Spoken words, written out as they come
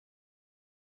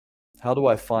How do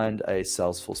I find a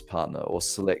Salesforce partner or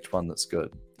select one that's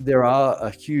good? There are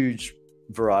a huge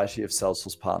variety of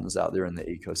Salesforce partners out there in the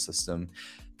ecosystem.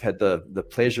 I've had the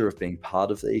pleasure of being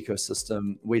part of the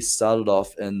ecosystem. We started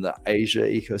off in the Asia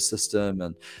ecosystem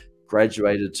and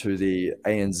graduated to the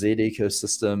ANZ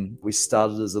ecosystem. We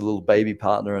started as a little baby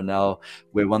partner, and now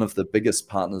we're one of the biggest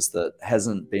partners that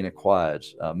hasn't been acquired.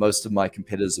 Most of my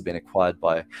competitors have been acquired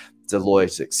by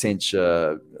Deloitte,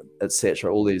 Accenture,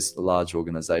 etc., all these large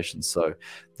organizations. So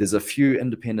there's a few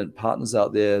independent partners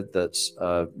out there that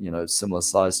are, similar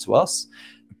size to us,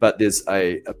 but there's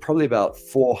probably about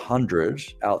 400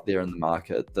 out there in the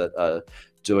market that are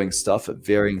doing stuff at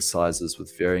varying sizes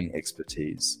with varying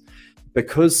expertise.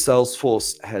 Because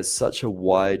Salesforce has such a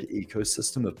wide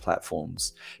ecosystem of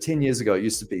platforms, 10 years ago, it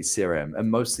used to be CRM and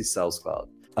mostly Sales Cloud.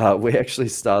 We actually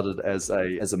started as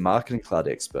a Marketing Cloud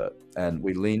expert, and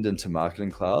we leaned into Marketing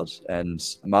Cloud, and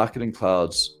Marketing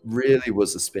Cloud really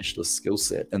was a specialist skill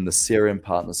set, and the CRM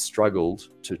partners struggled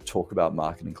to talk about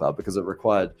Marketing Cloud because it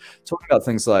required talking about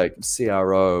things like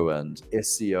CRO and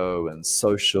SEO and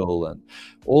social and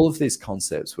all of these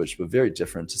concepts, which were very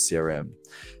different to CRM.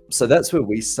 So that's where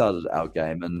we started our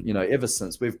game. And, ever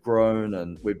since, we've grown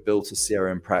and we've built a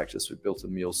CRM practice, we've built a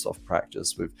MuleSoft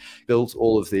practice, we've built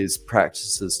all of these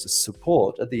practices to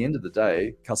support, at the end of the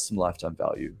day, customer lifetime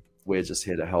value. We're just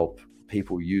here to help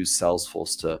people use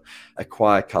Salesforce to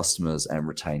acquire customers and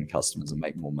retain customers and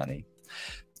make more money.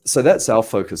 So that's our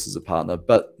focus as a partner.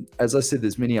 But as I said,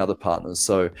 there's many other partners.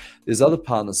 So there's other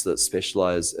partners that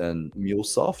specialize in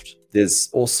MuleSoft. There's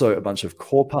also a bunch of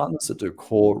core partners that do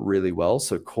core really well.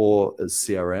 So core is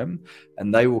CRM,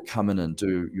 and they will come in and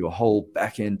do your whole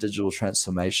back-end digital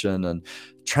transformation and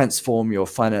transform your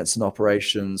finance and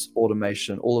operations,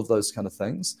 automation, all of those kind of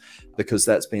things, because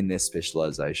that's been their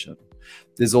specialization.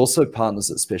 There's also partners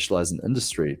that specialize in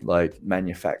industry, like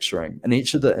manufacturing, and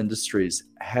each of the industries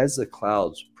has a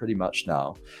cloud pretty much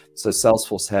now. So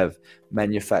Salesforce have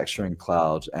manufacturing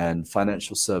cloud and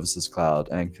financial services cloud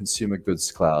and consumer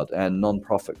goods cloud and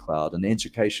nonprofit cloud and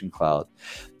education cloud.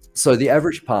 So the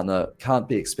average partner can't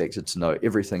be expected to know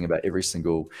everything about every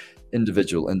single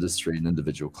individual industry and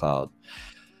individual cloud.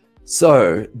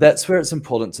 So that's where it's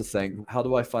important to think, how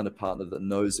do I find a partner that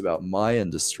knows about my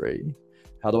industry?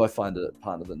 How do I find a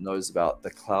partner that knows about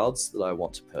the clouds that I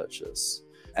want to purchase?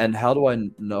 And how do I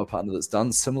know a partner that's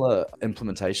done similar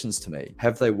implementations to me?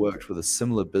 Have they worked with a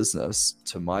similar business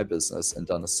to my business and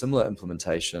done a similar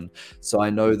implementation, so I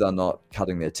know they're not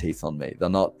cutting their teeth on me? They're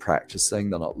not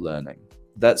practicing, they're not learning.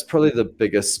 That's probably the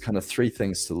biggest kind of three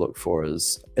things to look for: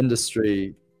 is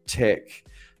industry, tech,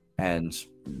 and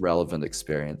relevant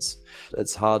experience.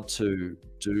 It's hard to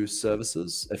do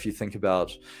services. If you think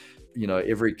about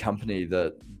every company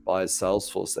that buys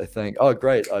Salesforce, they think, oh,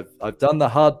 great, I've done the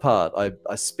hard part.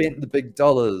 I spent the big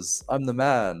dollars. I'm the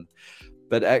man.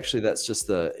 But actually, that's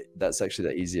actually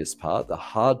the easiest part. The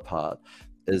hard part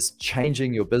is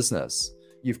changing your business.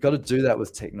 You've got to do that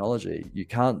with technology. You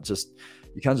can't just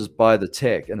buy the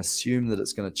tech and assume that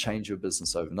it's going to change your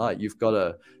business overnight. You've got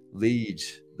to lead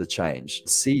the change. The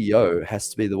CEO has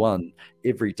to be the one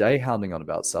every day hounding on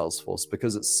about Salesforce,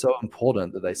 because it's so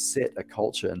important that they set a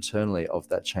culture internally of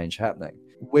that change happening.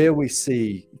 Where we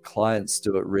see clients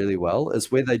do it really well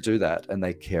is where they do that and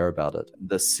they care about it.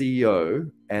 The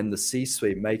CEO and the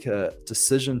C-suite make a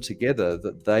decision together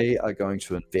that they are going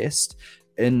to invest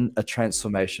in a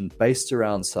transformation based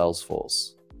around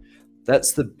Salesforce.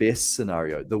 That's the best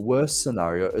scenario. The worst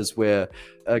scenario is where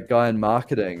a guy in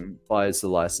marketing buys the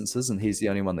licenses and he's the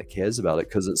only one that cares about it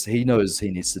because he knows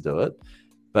he needs to do it,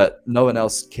 but no one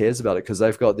else cares about it because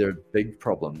they've got their big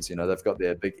problems. They've got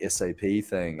their big SAP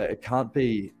thing. It can't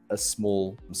be a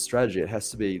small strategy. It has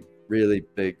to be really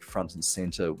big, front and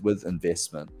center with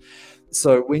investment.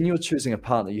 So when you're choosing a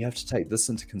partner, you have to take this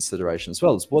into consideration as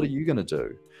well. Is what are you going to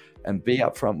do? And be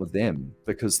upfront with them,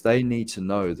 because they need to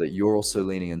know that you're also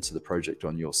leaning into the project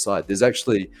on your side. There's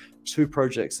actually two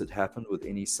projects that happen with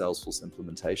any Salesforce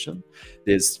implementation.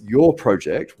 There's your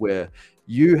project, where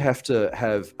you have to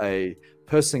have a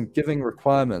person giving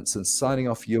requirements and signing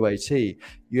off UAT.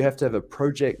 You have to have a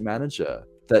project manager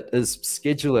that is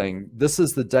scheduling, this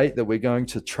is the date that we're going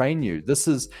to train you. This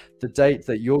is the date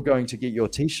that you're going to get your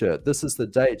t-shirt. This is the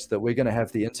date that we're going to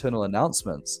have the internal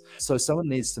announcements. So someone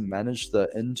needs to manage the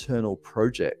internal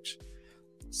project.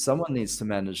 Someone needs to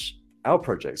manage our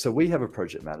project. So we have a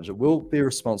project manager. We'll be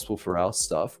responsible for our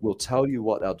stuff. We'll tell you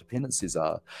what our dependencies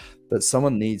are, but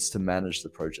someone needs to manage the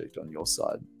project on your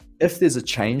side. If there's a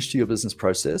change to your business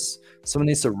process, someone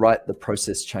needs to write the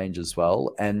process change as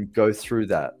well and go through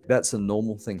that. That's a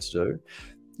normal thing to do.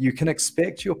 You can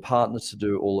expect your partner to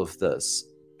do all of this,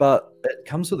 but it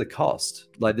comes with a cost.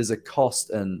 Like there's a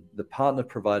cost in the partner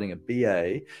providing a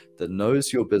BA that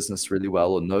knows your business really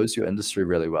well or knows your industry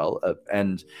really well,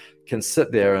 and can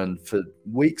sit there and for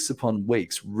weeks upon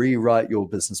weeks rewrite your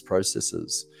business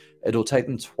processes. It'll take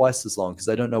them twice as long because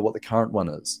they don't know what the current one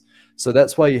is. So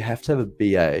that's why you have to have a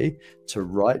BA to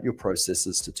write your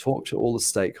processes, to talk to all the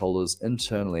stakeholders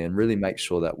internally and really make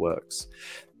sure that works.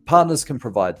 Partners can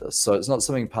provide this. So it's not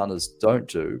something partners don't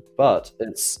do, but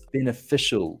it's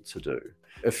beneficial to do.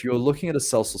 If you're looking at a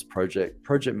Salesforce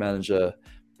project manager,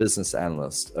 business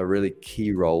analyst are really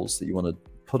key roles that you want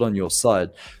to put on your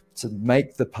side to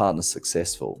make the partner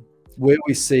successful. Where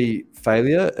we see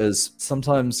failure is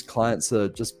sometimes clients are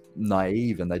just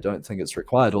naive and they don't think it's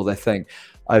required, or they think,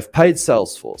 I've paid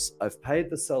Salesforce, I've paid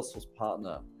the Salesforce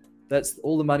partner, that's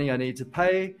all the money I need to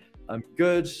pay, I'm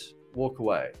good, walk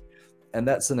away. And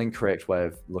that's an incorrect way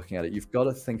of looking at it. You've got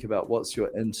to think about what's your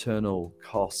internal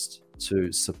cost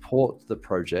to support the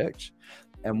project,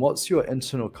 and what's your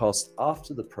internal cost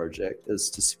after the project is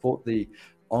to support the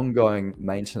ongoing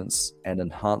maintenance and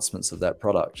enhancements of that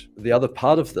product. The other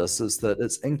part of this is that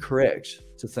it's incorrect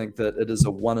to think that it is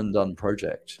a one and done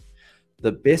project.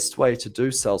 The best way to do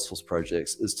Salesforce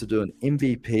projects is to do an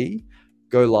MVP,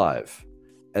 go live,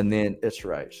 and then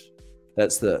iterate.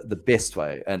 That's the best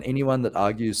way. And anyone that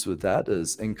argues with that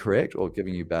is incorrect or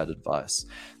giving you bad advice.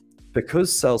 Because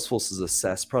Salesforce is a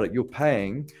SaaS product, you're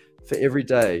paying for every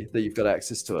day that you've got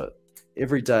access to it.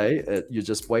 Every day, you're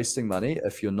just wasting money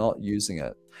if you're not using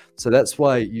it. So that's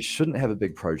why you shouldn't have a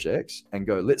big project and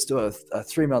go, let's do a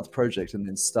 3-month project and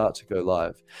then start to go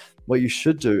live. What you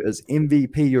should do is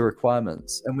MVP your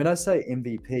requirements. And when I say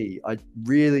MVP, I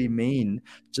really mean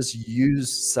just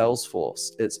use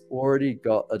Salesforce. It's already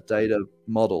got a data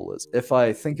model. If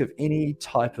I think of any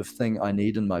type of thing I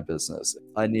need in my business,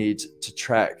 I need to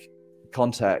track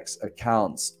contacts,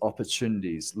 accounts,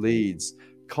 opportunities, leads,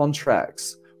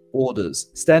 contracts,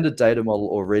 orders, standard data model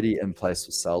already in place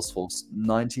with Salesforce,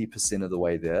 90% of the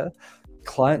way there.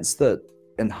 Clients that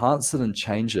enhance it and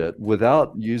change it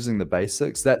without using the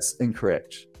basics, that's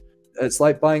incorrect. It's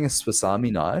like buying a Swiss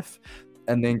Army knife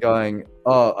and then going,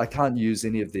 oh, I can't use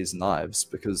any of these knives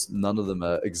because none of them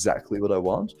are exactly what I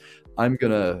want. I'm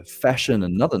going to fashion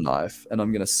another knife and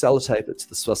I'm going to sellotape it to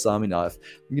the Swiss Army knife.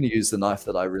 I'm going to use the knife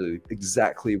that I really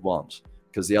exactly want,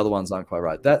 because the other ones aren't quite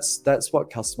right. That's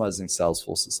what customizing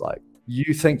Salesforce is like.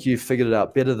 You think you've figured it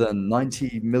out better than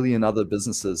 90 million other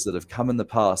businesses that have come in the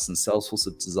past and Salesforce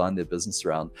have designed their business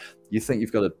around. You think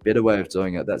you've got a better way of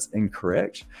doing it. That's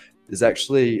incorrect. There's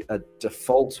actually a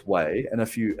default way. And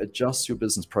if you adjust your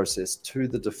business process to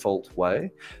the default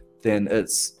way, then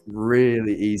it's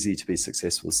really easy to be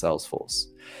successful with Salesforce.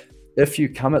 If you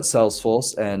come at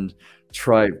Salesforce and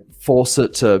force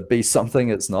it to be something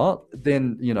it's not,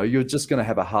 then you're just going to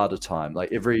have a harder time.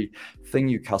 Like everything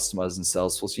you customize in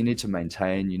Salesforce, you need to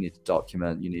maintain, you need to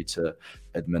document, you need to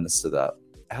administer that.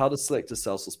 How to select a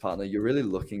Salesforce partner? You're really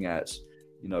looking at,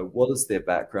 what is their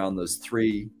background? Those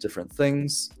 3 different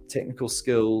things: technical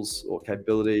skills or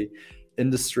capability,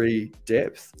 industry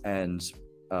depth, and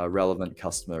relevant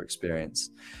customer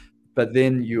experience. But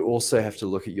then you also have to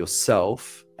look at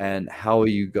yourself and how are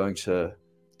you going to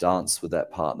dance with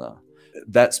that partner.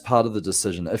 That's part of the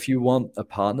decision. If you want a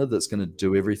partner that's going to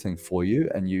do everything for you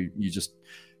and you just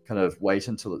kind of wait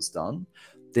until it's done,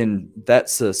 then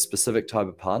that's a specific type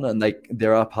of partner, and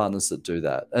there are partners that do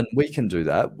that, and we can do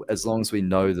that as long as we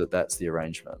know that that's the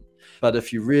arrangement. But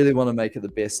if you really want to make it the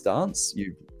best dance,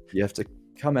 you have to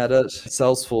come at it.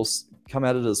 Salesforce come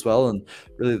at it as well, and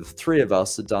really the 3 of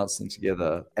us are dancing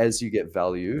together as you get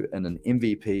value in an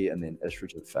MVP and then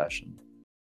iterative fashion.